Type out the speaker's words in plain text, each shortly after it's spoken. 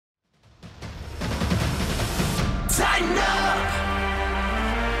tighten up.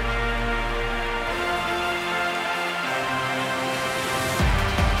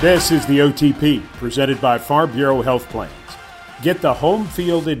 This is the OTP, presented by Farm Bureau Health Plans. Get the home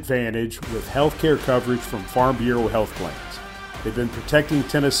field advantage with healthcare coverage from Farm Bureau Health Plans. They've been protecting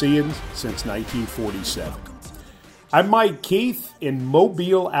Tennesseans since 1947. I'm Mike Keith in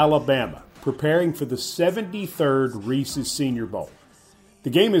Mobile, Alabama, preparing for the 73rd Reese's Senior Bowl. The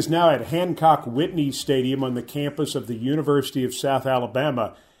game is now at Hancock Whitney Stadium on the campus of the University of South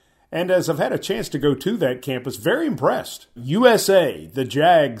Alabama. And as I've had a chance to go to that campus, very impressed. USA, the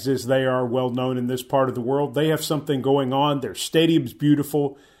Jags, as they are well known in this part of the world, they have something going on. Their stadium's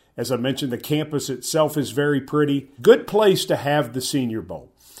beautiful. As I mentioned, the campus itself is very pretty. Good place to have the Senior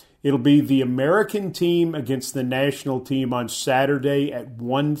Bowl. It'll be the American team against the national team on Saturday at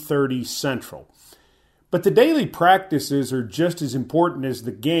 1:30 Central. But the daily practices are just as important as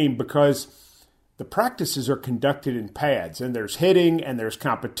the game because the practices are conducted in pads, and there's hitting, and there's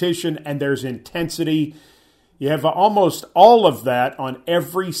competition, and there's intensity. You have almost all of that on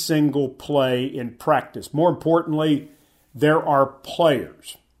every single play in practice. More importantly, there are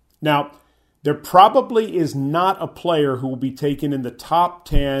players. Now, there probably is not a player who will be taken in the top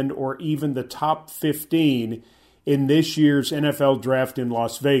 10 or even the top 15 in this year's NFL draft in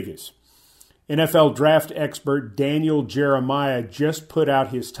Las Vegas. NFL draft expert Daniel Jeremiah just put out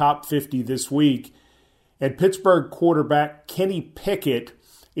his top 50 this week, and Pittsburgh quarterback Kenny Pickett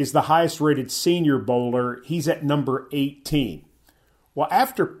is the highest-rated Senior Bowler. He's at number 18. Well,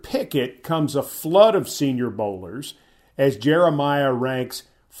 after Pickett comes a flood of Senior Bowlers as Jeremiah ranks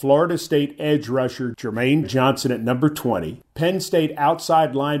Florida State edge rusher Jermaine Johnson at number 20, Penn State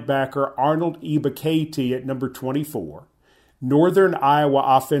outside linebacker Arnold Ebiketie at number 24, Northern Iowa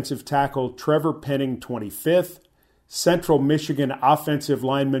offensive tackle Trevor Penning, 25th. Central Michigan offensive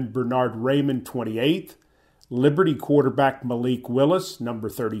lineman Bernard Raymond, 28th. Liberty quarterback Malik Willis, number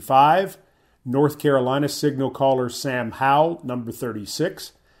 35. North Carolina signal caller Sam Howell, number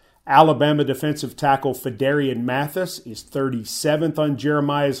 36. Alabama defensive tackle Fedarian Mathis is 37th on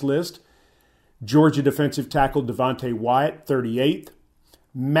Jeremiah's list. Georgia defensive tackle Devontae Wyatt, 38th.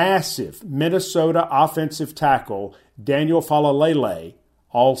 Massive Minnesota offensive tackle Daniel Falalele,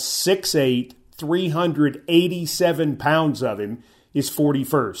 all 6'8", 387 pounds of him, is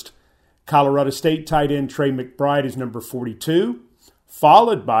 41st. Colorado State tight end Trey McBride is number 42,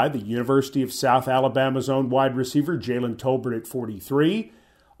 followed by the University of South Alabama's own wide receiver Jalen Tolbert at 43,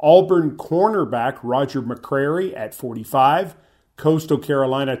 Auburn cornerback Roger McCrary at 45, Coastal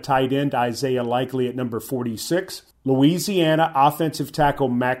Carolina tight end Isaiah Likely at number 46, Louisiana offensive tackle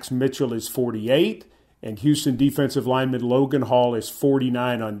Max Mitchell is 48, and Houston defensive lineman Logan Hall is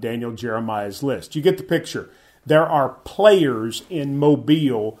 49 on Daniel Jeremiah's list. You get the picture. There are players in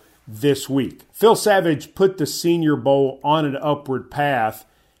Mobile this week. Phil Savage put the Senior Bowl on an upward path,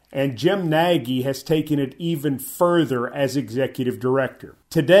 and Jim Nagy has taken it even further as executive director.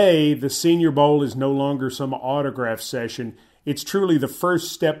 Today, the Senior Bowl is no longer some autograph session. It's truly the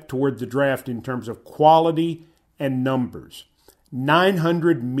first step toward the draft in terms of quality and numbers.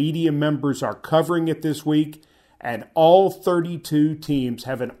 900 media members are covering it this week, and all 32 teams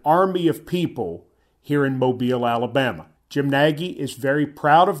have an army of people here in Mobile, Alabama. Jim Nagy is very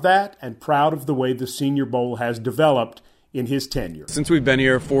proud of that and proud of the way the Senior Bowl has developed in his tenure. Since we've been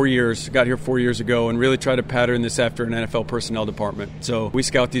here 4 years, got here 4 years ago, and really tried to pattern this after an NFL personnel department. So we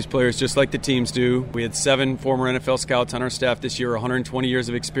scout these players just like the teams do. We had 7 former NFL scouts on our staff this year, 120 years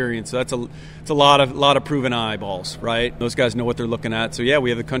of experience. So that's a lot of proven eyeballs, right? Those guys know what they're looking at. So yeah, we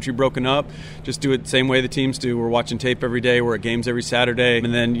have the country broken up. Just do it the same way the teams do. We're watching tape every day. We're at games every Saturday.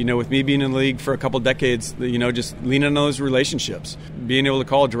 And then, with me being in the league for a couple decades, just leaning on those relationships, being able to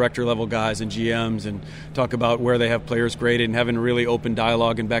call director level guys and GMs and talk about where they have players graded and having a really open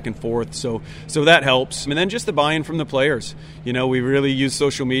dialogue and back and forth. So that helps. And then just the buy-in from the players. We really used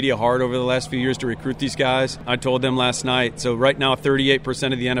social media hard over the last few years to recruit these guys. I told them last night, so right now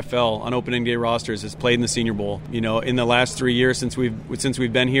 38% of the NFL on opening day rosters has played in the Senior Bowl. In the last 3 years since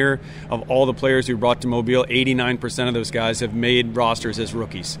we've been here, of all the players we brought to Mobile, 89% of those guys have made rosters as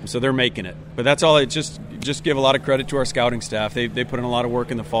rookies. So they're making it. But that's all. Just give a lot of credit to our scouting staff. They put in a lot of work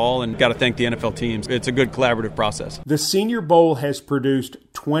in the fall, and got to thank the NFL teams. It's a good collaborative process. The Senior Bowl has produced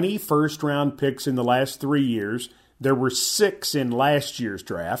 20 first-round picks in the last 3 years. There were 6 in last year's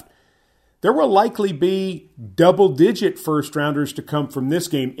draft. There will likely be double-digit first-rounders to come from this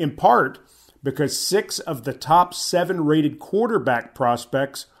game, in part because 6 of the top 7 rated quarterback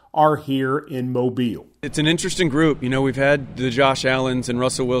prospects are here in Mobile. It's an interesting group. We've had the Josh Allens and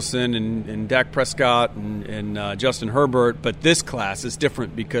Russell Wilson and Dak Prescott and Justin Herbert, but this class is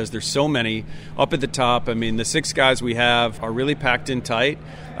different because there's so many up at the top. I mean, the 6 guys we have are really packed in tight.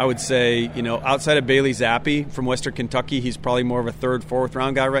 I would say, outside of Bailey Zappi from Western Kentucky, he's probably more of a 3rd, 4th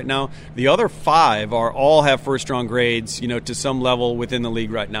round guy right now. The other 5 all have first-round grades, to some level within the league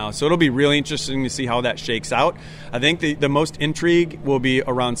right now. So it'll be really interesting to see how that shakes out. I think the most intrigue will be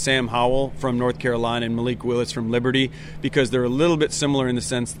around Sam Howell from North Carolina and Malik Willis from Liberty, because they're a little bit similar in the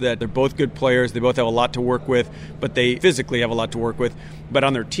sense that they're both good players. They both have a lot to work with, but they physically have a lot to work with. But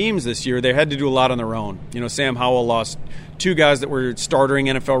on their teams this year, they had to do a lot on their own. Sam Howell lost 2 guys that were starting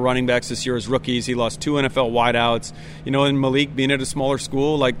NFL running backs this year as rookies. He lost 2 NFL wideouts. And Malik, being at a smaller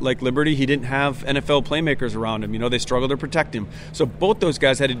school like Liberty, he didn't have NFL playmakers around him. They struggled to protect him. So both those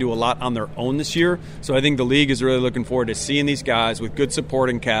guys had to do a lot on their own this year. So I think the league is really looking forward to seeing these guys with good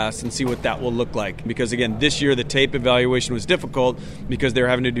supporting casts and see what that will look like. Because, again, this year the tape evaluation was difficult because they were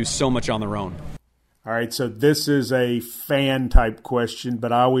having to do so much on their own. All right, so this is a fan-type question,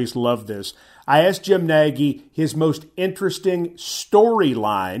 but I always love this. I asked Jim Nagy his most interesting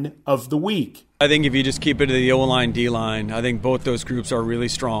storyline of the week. I think if you just keep it to the O-line, D-line, I think both those groups are really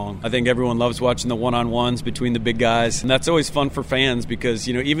strong. I think everyone loves watching the one-on-ones between the big guys, and that's always fun for fans because,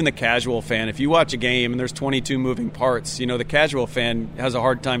 even the casual fan, if you watch a game and there's 22 moving parts, the casual fan has a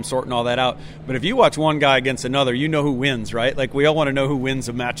hard time sorting all that out. But if you watch one guy against another, you know who wins, right? Like, we all want to know who wins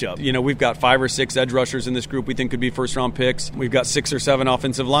a matchup. We've got 5 or 6 edge rushers in this group we think could be first-round picks. We've got 6 or 7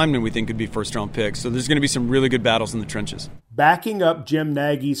 offensive linemen we think could be first-round picks. So there's going to be some really good battles in the trenches. Backing up Jim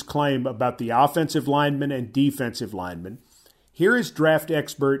Nagy's claim about the offensive linemen and defensive linemen, here is draft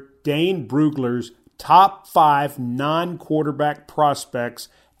expert Dane Brugler's top 5 non-quarterback prospects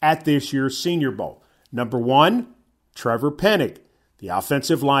at this year's Senior Bowl. Number 1, Trevor Penning, the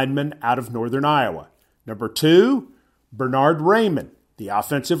offensive lineman out of Northern Iowa. Number 2, Bernard Raymond, the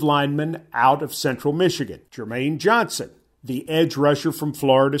offensive lineman out of Central Michigan. Jermaine Johnson, the edge rusher from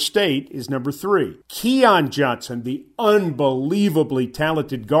Florida State, is number 3. Keon Johnson, the unbelievably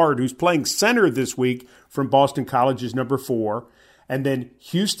talented guard who's playing center this week from Boston College, is number 4. And then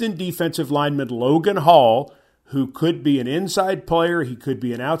Houston defensive lineman Logan Hall, who could be an inside player, he could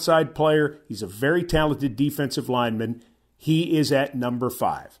be an outside player. He's a very talented defensive lineman. He is at number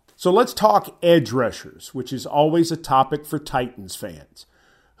 5. So let's talk edge rushers, which is always a topic for Titans fans.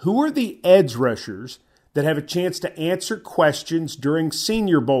 Who are the edge rushers that have a chance to answer questions during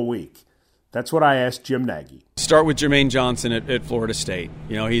Senior Bowl week? That's what I asked Jim Nagy. Start with Jermaine Johnson at Florida State.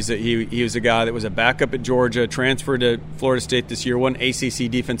 He was a guy that was a backup at Georgia, transferred to Florida State this year, won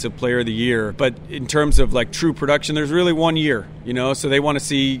ACC Defensive Player of the Year. But in terms of true production, there's really 1 year. So they want to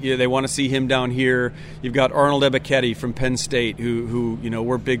see him down here. You've got Arnold Ebiketie from Penn State, who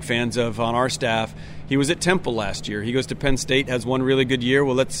we're big fans of on our staff. He was at Temple last year. He goes to Penn State, has one really good year.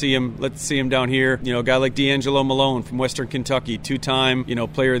 Well, let's see him down here. A guy like D'Angelo Malone from Western Kentucky, 2-time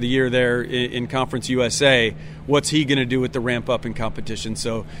Player of the Year there in Conference USA. What's he going to do with the ramp up in competition?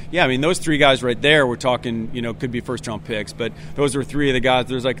 So, those 3 guys right there, we're talking, could be first-round picks. But those are 3 of the guys.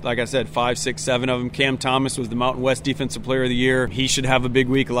 There's, like I said, 5, 6, 7 of them. Cam Thomas was the Mountain West Defensive Player of the Year. He should have a big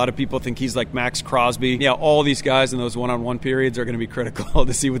week. A lot of people think he's like Max Crosby. Yeah, all these guys in those one-on-one periods are going to be critical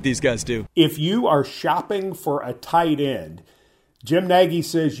to see what these guys do. If you are shopping for a tight end, Jim Nagy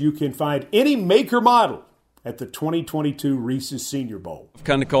says you can find any make or model at the 2022 Reese's Senior Bowl. I've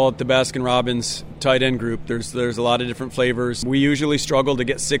kind of call it the Baskin-Robbins tight end group. There's a lot of different flavors. We usually struggle to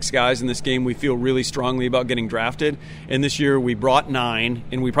get 6 guys in this game we feel really strongly about getting drafted. And this year we brought 9,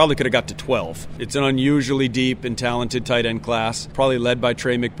 and we probably could have got to 12. It's an unusually deep and talented tight end class, probably led by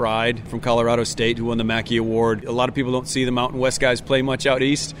Trey McBride from Colorado State, who won the Mackey Award. A lot of people don't see the Mountain West guys play much out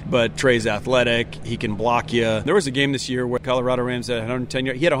east, but Trey's athletic. He can block you. There was a game this year where Colorado Rams had 110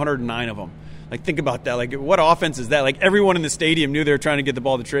 yards. He had 109 of them. Think about that. What offense is that? Everyone in the stadium knew they were trying to get the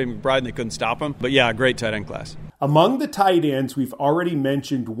ball to Trey McBride and they couldn't stop him. But yeah, great tight end class. Among the tight ends, we've already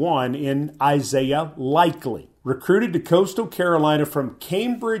mentioned one in Isaiah Likely. Recruited to Coastal Carolina from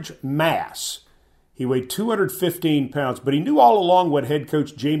Cambridge, Mass. He weighed 215 pounds, but he knew all along what head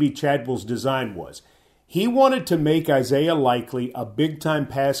coach Jamie Chadwell's design was. He wanted to make Isaiah Likely a big-time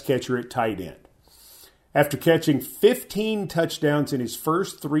pass catcher at tight end. After catching 15 touchdowns in his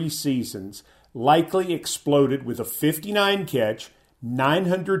first 3 seasons, Likely exploded with a 59-catch,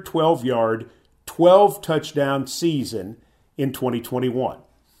 912-yard, 12-touchdown season in 2021.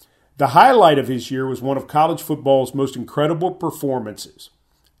 The highlight of his year was one of college football's most incredible performances.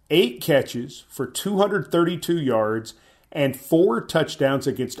 8 catches for 232 yards and 4 touchdowns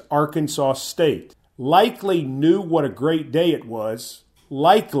against Arkansas State. Likely knew what a great day it was.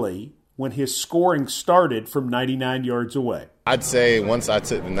 Likely when his scoring started from 99 yards away. I'd say once I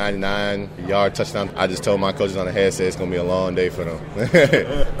took the 99-yard touchdown, I just told my coaches on the headset it's going to be a long day for them.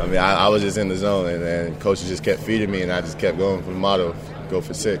 I mean, I was just in the zone, and coaches just kept feeding me, and I just kept going for the motto, go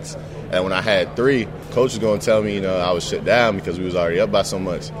for 6. And when I had 3, coach was going to tell me, I was shut down because we was already up by so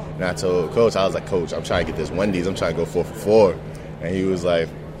much. And I told coach, I was like, Coach, I'm trying to get this Wendy's. I'm trying to go 4 for 4. And he was like,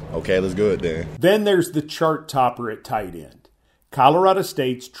 okay, let's do it then. Then there's the chart topper at tight end, Colorado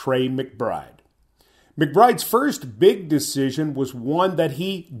State's Trey McBride. McBride's first big decision was one that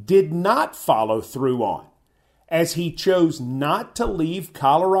he did not follow through on, as he chose not to leave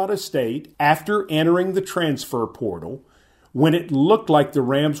Colorado State after entering the transfer portal when it looked like the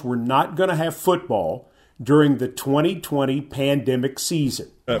Rams were not going to have football during the 2020 pandemic season.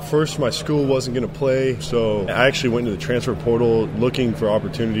 At first, my school wasn't going to play, so I actually went to the transfer portal looking for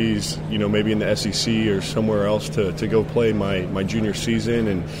opportunities, maybe in the SEC or somewhere else to go play my junior season.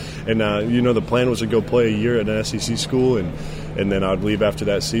 And the plan was to go play a year at an SEC school, and then I'd leave after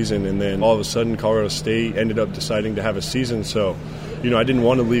that season. And then all of a sudden, Colorado State ended up deciding to have a season. So, I didn't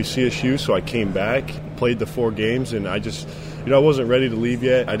want to leave CSU, so I came back, played the 4 games, and I just, I wasn't ready to leave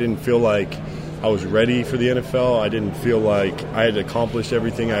yet. I didn't feel like I was ready for the NFL. I didn't feel like I had accomplished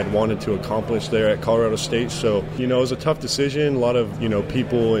everything I had wanted to accomplish there at Colorado State. So, it was a tough decision, a lot of,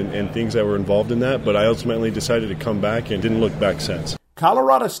 people and things that were involved in that, but I ultimately decided to come back and didn't look back since.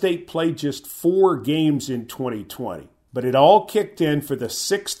 Colorado State played just 4 games in 2020, but it all kicked in for the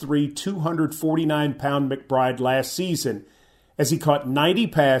 6'3", 249-pound McBride last season as he caught 90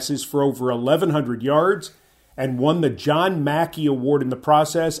 passes for over 1,100 yards and won the John Mackey Award in the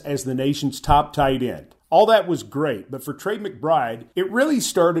process as the nation's top tight end. All that was great, but for Trey McBride, it really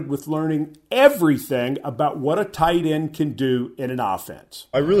started with learning everything about what a tight end can do in an offense.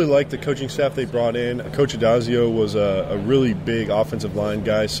 I really liked the coaching staff they brought in. Coach Adazio was a really big offensive line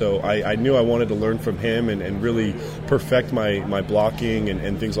guy, so I knew I wanted to learn from him and really perfect my blocking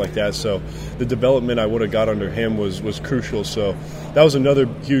and things like that. So the development I would have got under him was crucial. So that was another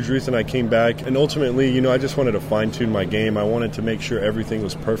huge reason I came back. And ultimately, I just wanted to fine-tune my game. I wanted to make sure everything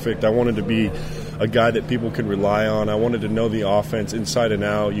was perfect. I wanted to be a guy that people could rely on. I wanted to know the offense inside and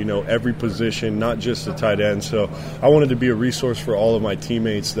out, every position, not just the tight end. So I wanted to be a resource for all of my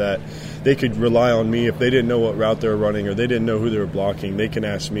teammates that they could rely on me. If they didn't know what route they were running or they didn't know who they were blocking, they can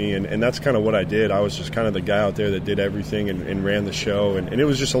ask me. And that's kind of what I did. I was just kind of the guy out there that did everything and ran the show. And it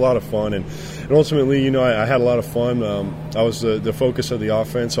was just a lot of fun. And ultimately, I had a lot of fun. I was the focus of the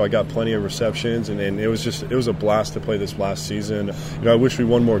offense, so I got plenty of receptions. And it was a blast to play this last season. I wish we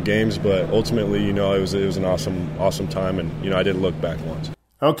won more games, but ultimately, it was an awesome time. And, I didn't look back once.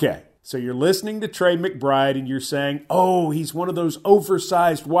 Okay. So you're listening to Trey McBride and you're saying, oh, he's one of those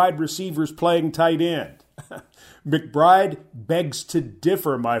oversized wide receivers playing tight end. McBride begs to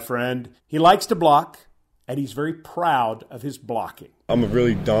differ, my friend. He likes to block, and he's very proud of his blocking. I'm a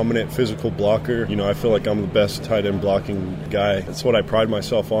really dominant physical blocker. I feel like I'm the best tight end blocking guy. That's what I pride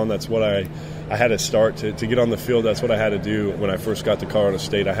myself on. That's what I had to start to get on the field. That's what I had to do when I first got to Colorado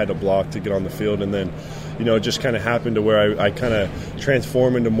State. I had to block to get on the field, and then it just kind of happened to where I kind of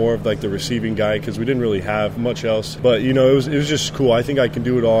transformed into more of like the receiving guy because we didn't really have much else. But, it was just cool. I think I can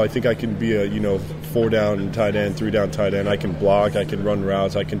do it all. I think I can be a, 4-down tight end, 3-down tight end. I can block, I can run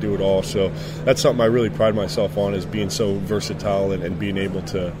routes, I can do it all. So that's something I really pride myself on, is being so versatile and being able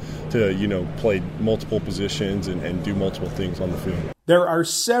to play multiple positions and do multiple things on the field. There are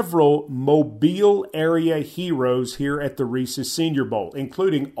several Mobile area heroes here at the Reese's Senior Bowl,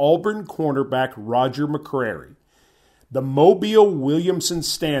 including Auburn cornerback Roger McCrary. The Mobile Williamson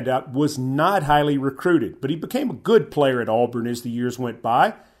standout was not highly recruited, but he became a good player at Auburn as the years went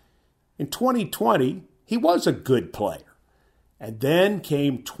by. In 2020, he was a good player. And then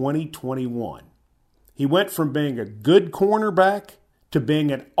came 2021. He went from being a good cornerback to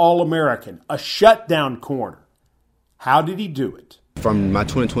being an All-American, a shutdown corner. How did he do it? From my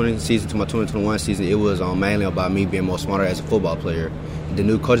 2020 season to my 2021 season, it was mainly about me being more smarter as a football player. The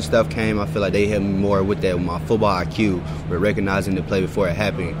new coaching staff came. I feel like they helped me more with that, with my football IQ, with recognizing the play before it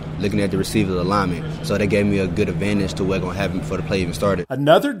happened, looking at the receiver's alignment. So they gave me a good advantage to what's going to happen before the play even started.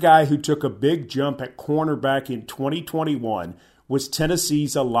 Another guy who took a big jump at cornerback in 2021 was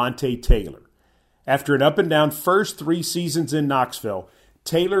Tennessee's Alontae Taylor. After an up-and-down first 3 seasons in Knoxville,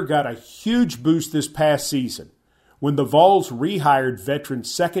 Taylor got a huge boost this past season. when the Vols rehired veteran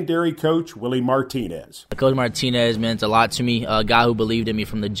secondary coach Willie Martinez. Coach Martinez meant a lot to me, a guy who believed in me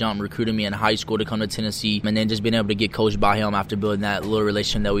from the jump, recruited me in high school to come to Tennessee, and then just being able to get coached by him after building that little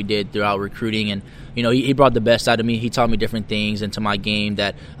relation that we did throughout recruiting. And, you know, he brought the best out of me. He taught me different things into my game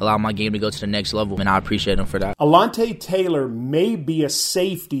that allowed my game to go to the next level, and I appreciate him for that. Alontae Taylor may be a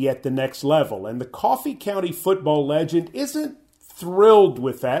safety at the next level, and the Coffee County football legend isn't thrilled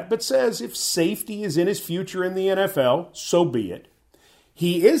with that, but says if safety is in his future in the NFL, so be it.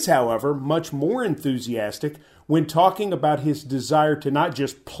 He is, however, much more enthusiastic when talking about his desire to not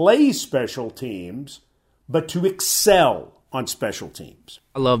just play special teams, but to excel on special teams.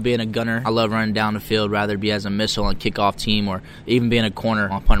 I love being a gunner. I love running down the field, rather be as a missile on kickoff team or even being a corner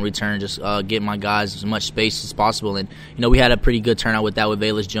on punt return, just getting my guys as much space as possible. And, you know, we had a pretty good turnout with that with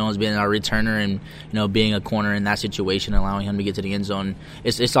Velus Jones being our returner and, you know, being a corner in that situation, allowing him to get to the end zone.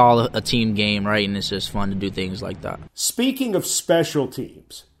 It's all a team game, right? And it's just fun to do things like that. Speaking of special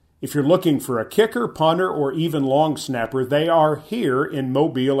teams, if you're looking for a kicker, punter, or even long snapper, they are here in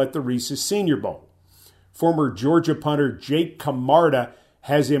Mobile at the Reese's Senior Bowl. Former Georgia punter Jake Camarda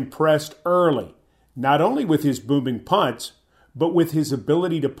has impressed early, not only with his booming punts, but with his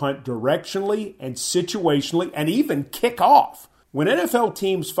ability to punt directionally and situationally and even kick off. When NFL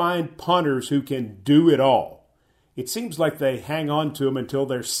teams find punters who can do it all, it seems like they hang on to them until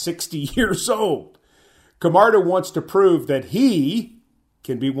they're 60 years old. Camarda wants to prove that he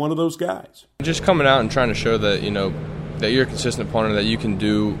can be one of those guys. Just coming out and trying to show that, you know, that you're a consistent punter, that you can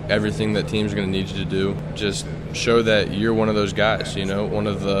do everything that teams are going to need you to do. Just show that you're one of those guys, you know, one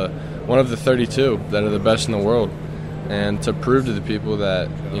of the 32 that are the best in the world. And to prove to the people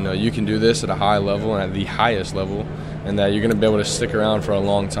that, you know, you can do this at a high level and at the highest level, and that you're going to be able to stick around for a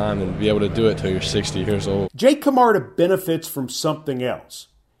long time and be able to do it till you're 60 years old. Jake Camarda benefits from something else.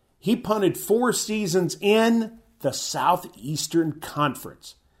 He punted 4 seasons in the Southeastern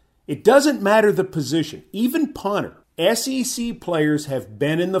Conference. It doesn't matter the position, even punter. SEC players have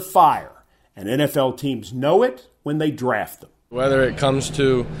been in the fire, and NFL teams know it when they draft them. Whether it comes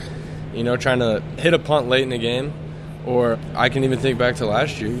to, you know, trying to hit a punt late in the game, or I can even think back to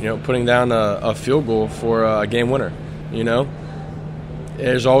last year, you know, putting down a field goal for a game winner, you know.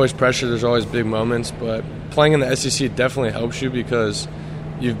 There's always pressure, there's always big moments, but playing in the SEC definitely helps you because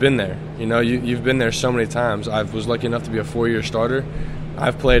you've been there. You know, you've been there so many times. I was lucky enough to be a 4-year starter.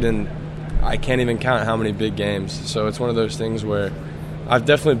 I've played in, I can't even count how many big games. So it's one of those things where I've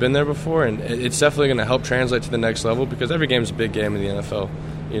definitely been there before, and it's definitely going to help translate to the next level because every game is a big game in the NFL,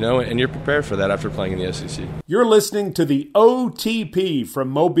 you know, and you're prepared for that after playing in the SEC. You're listening to the OTP from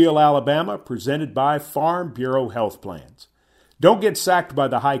Mobile, Alabama, presented by Farm Bureau Health Plans. Don't get sacked by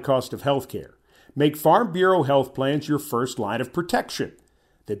the high cost of health care. Make Farm Bureau Health Plans your first line of protection.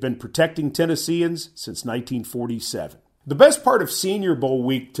 They've been protecting Tennesseans since 1947. The best part of Senior Bowl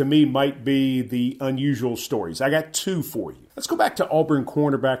week to me might be the unusual stories. I got 2 for you. Let's go back to Auburn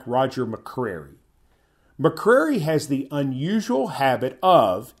cornerback Roger McCreary. McCreary has the unusual habit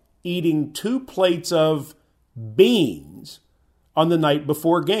of eating 2 plates of beans on the night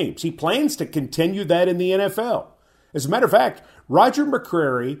before games. He plans to continue that in the NFL. As a matter of fact, Roger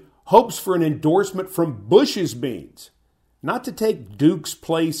McCreary hopes for an endorsement from Bush's Beans, not to take Duke's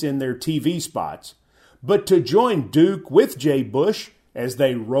place in their TV spots, but to join Duke with Jay Bush as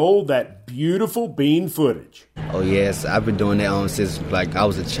they roll that beautiful bean footage. Oh, yes. I've been doing that since, I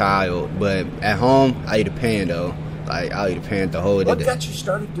was a child. But at home, I eat a pan, though. I'll eat a pan the whole day. What got you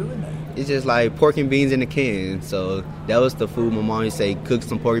started doing that? It's just like pork and beans in a can. So that was the food my mom used to say, cook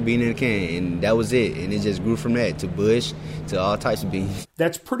some pork and beans in a can. And that was it. And it just grew from that to Bush, to all types of beans.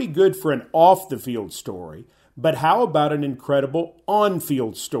 That's pretty good for an off-the-field story. But how about an incredible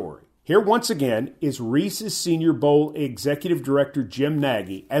on-field story? Here once again is Reese's Senior Bowl Executive Director Jim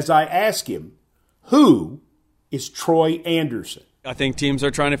Nagy as I ask him, who is Troy Anderson? I think teams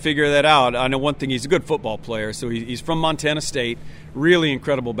are trying to figure that out. I know one thing, he's a good football player. So he's from Montana State, really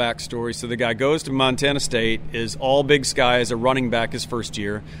incredible backstory. So the guy goes to Montana State, is all Big Sky as a running back his first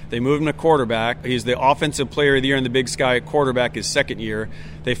year. They move him to quarterback. He's the offensive player of the year in the Big Sky at quarterback his second year.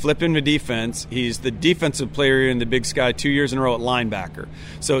 They flip him to defense. He's the defensive player in the Big Sky 2 years in a row at linebacker.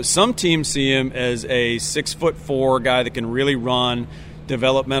 So some teams see him as a 6'4" guy that can really run,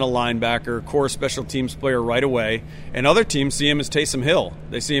 developmental linebacker, core special teams player right away. And other teams see him as Taysom Hill.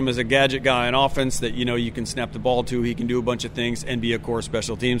 They see him as a gadget guy on offense that, you can snap the ball to. He can do a bunch of things and be a core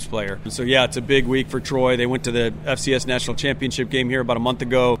special teams player. So, yeah, it's a big week for Troy. They went to the FCS National Championship game here about a month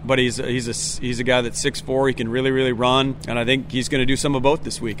ago, but he's a guy that's 6'4". He can really, really run, and I think he's going to do some of both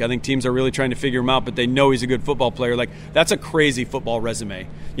this week. I think teams are really trying to figure him out, but they know he's a good football player. Like, that's a crazy football resume.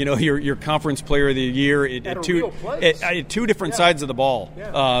 Your conference player of the year at two different sides of the ball.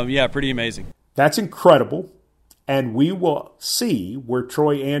 Yeah. Pretty amazing. That's incredible, and we will see where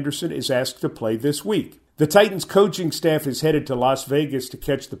Troy Anderson is asked to play this week. The Titans coaching staff is headed to Las Vegas to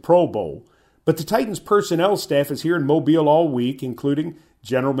catch the Pro Bowl, but the Titans personnel staff is here in Mobile all week, including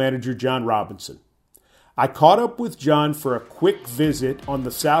General Manager John Robinson. I caught up with John for a quick visit on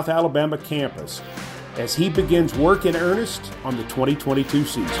the South Alabama campus as he begins work in earnest on the 2022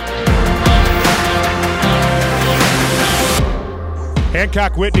 season.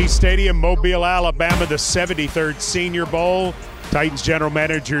 Hancock Whitney Stadium, Mobile, Alabama, the 73rd Senior Bowl. Titans General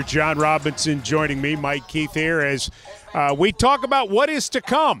Manager John Robinson joining me, Mike Keith here, as we talk about what is to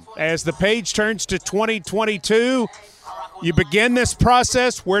come as the page turns to 2022. You begin this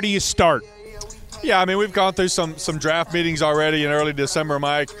process, where do you start? Yeah, I mean, we've gone through some draft meetings already in early December,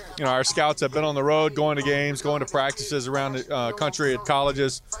 Mike. Our scouts have been on the road, going to games, going to practices around the country at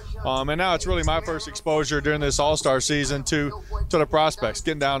colleges. And now it's really my first exposure during this all-star season to the prospects,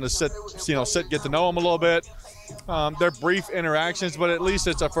 getting down to sit, get to know them a little bit. They're brief interactions, but at least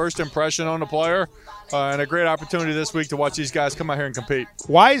it's a first impression on the player and a great opportunity this week to watch these guys come out here and compete.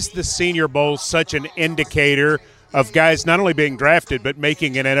 Why is the Senior Bowl such an indicator of guys not only being drafted but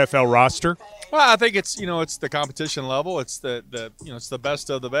making an NFL roster? Well, I think it's the competition level. It's it's the best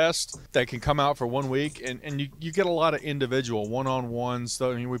of the best that can come out for 1 week, and you get a lot of individual one-on-ones.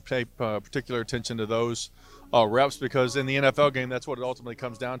 So we pay particular attention to those reps because in the NFL game, that's what it ultimately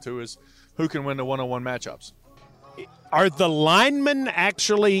comes down to is who can win the one-on-one matchups. Are the linemen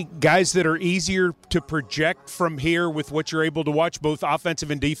actually guys that are easier to project from here with what you're able to watch, both offensive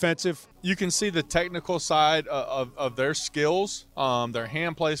and defensive? You can see the technical side of their skills, their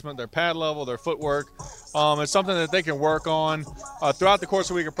hand placement, their pad level, their footwork. It's something that they can work on throughout the course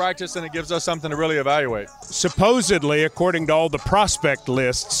of a week of practice, and it gives us something to really evaluate. Supposedly, according to all the prospect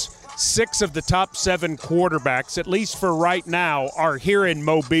lists, 6 of the top 7 quarterbacks, at least for right now, are here in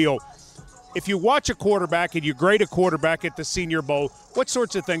Mobile. If you watch a quarterback and you grade a quarterback at the Senior Bowl, what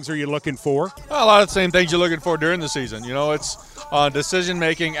sorts of things are you looking for? A lot of the same things you're looking for during the season. It's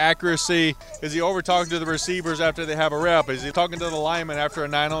decision-making, accuracy. Is he over-talking to the receivers after they have a rep? Is he talking to the lineman after a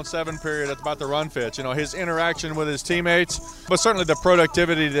 9-on-7 period that's about the run fits? His interaction with his teammates, but certainly the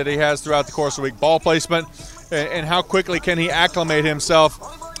productivity that he has throughout the course of the week, ball placement, and how quickly can he acclimate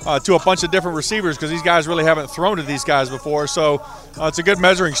himself to a bunch of different receivers because these guys really haven't thrown to these guys before. So it's a good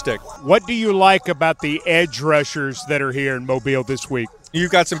measuring stick. What do you like about the edge rushers that are here in Mobile this week? You've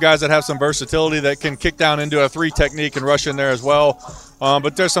got some guys that have some versatility that can kick down into a 3 technique and rush in there as well.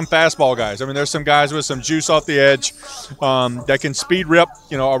 But there's some fastball guys. I mean, there's some guys with some juice off the edge that can speed rip,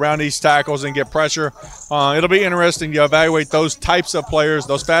 around these tackles and get pressure. It'll be interesting to evaluate those types of players,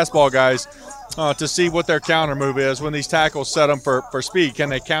 those fastball guys, to see what their counter move is when these tackles set them for speed. Can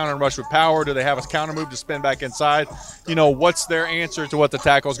they counter and rush with power? Do they have a counter move to spin back inside? What's their answer to what the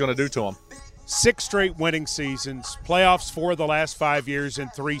tackle is going to do to them? 6 straight winning seasons, playoffs 4 of the last 5 years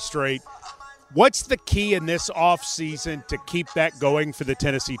and 3 straight. What's the key in this offseason to keep that going for the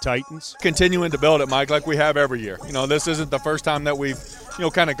Tennessee Titans? Continuing to build it, Mike, like we have every year. This isn't the first time that we've,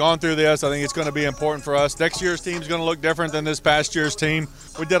 kind of gone through this. I think it's going to be important for us. Next year's team is going to look different than this past year's team.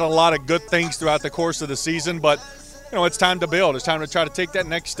 We did a lot of good things throughout the course of the season, but it's time to build. It's time to try to take that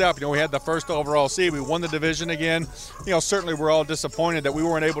next step. We had the first overall seed. We won the division again. Certainly we're all disappointed that we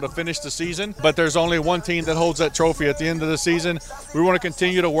weren't able to finish the season, but there's only one team that holds that trophy at the end of the season. We want to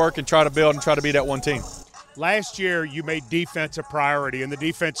continue to work and try to build and try to be that one team. Last year you made defense a priority, and the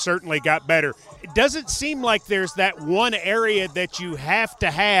defense certainly got better. It doesn't seem like there's that one area that you have to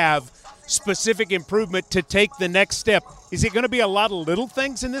have specific improvement to take the next step. Is it going to be a lot of little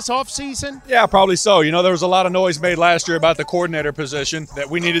things in this offseason? Yeah, probably so. There was a lot of noise made last year about the coordinator position, that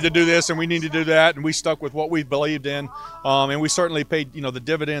we needed to do this and we need to do that, and we stuck with what we believed in. And we certainly paid, the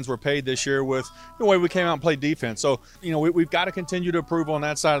dividends were paid this year with the way we came out and played defense. So, we've got to continue to improve on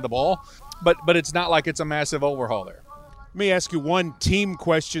that side of the ball, but it's not like it's a massive overhaul there. Let me ask you one team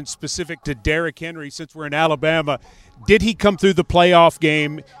question specific to Derrick Henry since we're in Alabama. Did he come through the playoff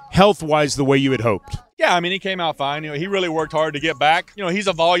game health-wise the way you had hoped? Yeah, I mean, he came out fine. He really worked hard to get back. He's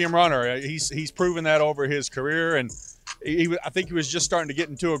a volume runner. He's proven that over his career, and I think he was just starting to get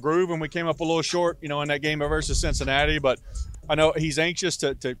into a groove, and we came up a little short, in that game versus Cincinnati. But I know he's anxious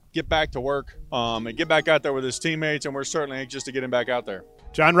to get back to work and get back out there with his teammates, and we're certainly anxious to get him back out there.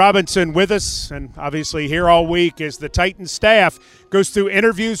 John Robinson with us, and obviously here all week as the Titans staff goes through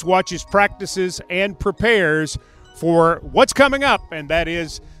interviews, watches practices, and prepares for what's coming up, and that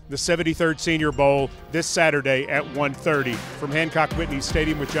is the 73rd Senior Bowl this Saturday at 1:30. From Hancock Whitney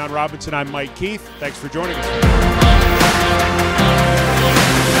Stadium with John Robinson, I'm Mike Keith. Thanks for joining us.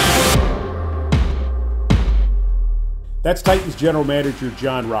 That's Titans General Manager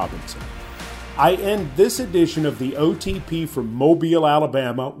John Robinson. I end this edition of the OTP from Mobile,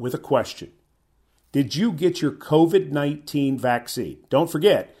 Alabama with a question. Did you get your COVID-19 vaccine? Don't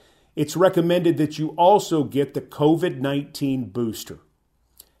forget, it's recommended that you also get the COVID-19 booster.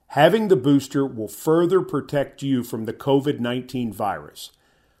 Having the booster will further protect you from the COVID-19 virus.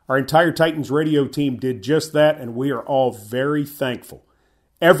 Our entire Titans radio team did just that, and we are all very thankful.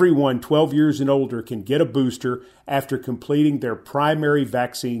 Everyone 12 years and older can get a booster after completing their primary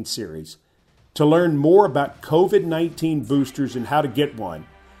vaccine series. To learn more about COVID-19 boosters and how to get one,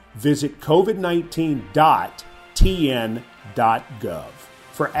 visit covid19.tn.gov.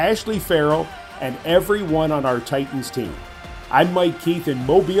 For Ashley Farrell and everyone on our Titans team, I'm Mike Keith in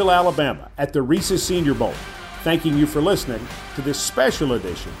Mobile, Alabama at the Reese Senior Bowl, thanking you for listening to this special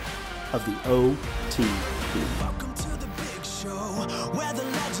edition of the OTP.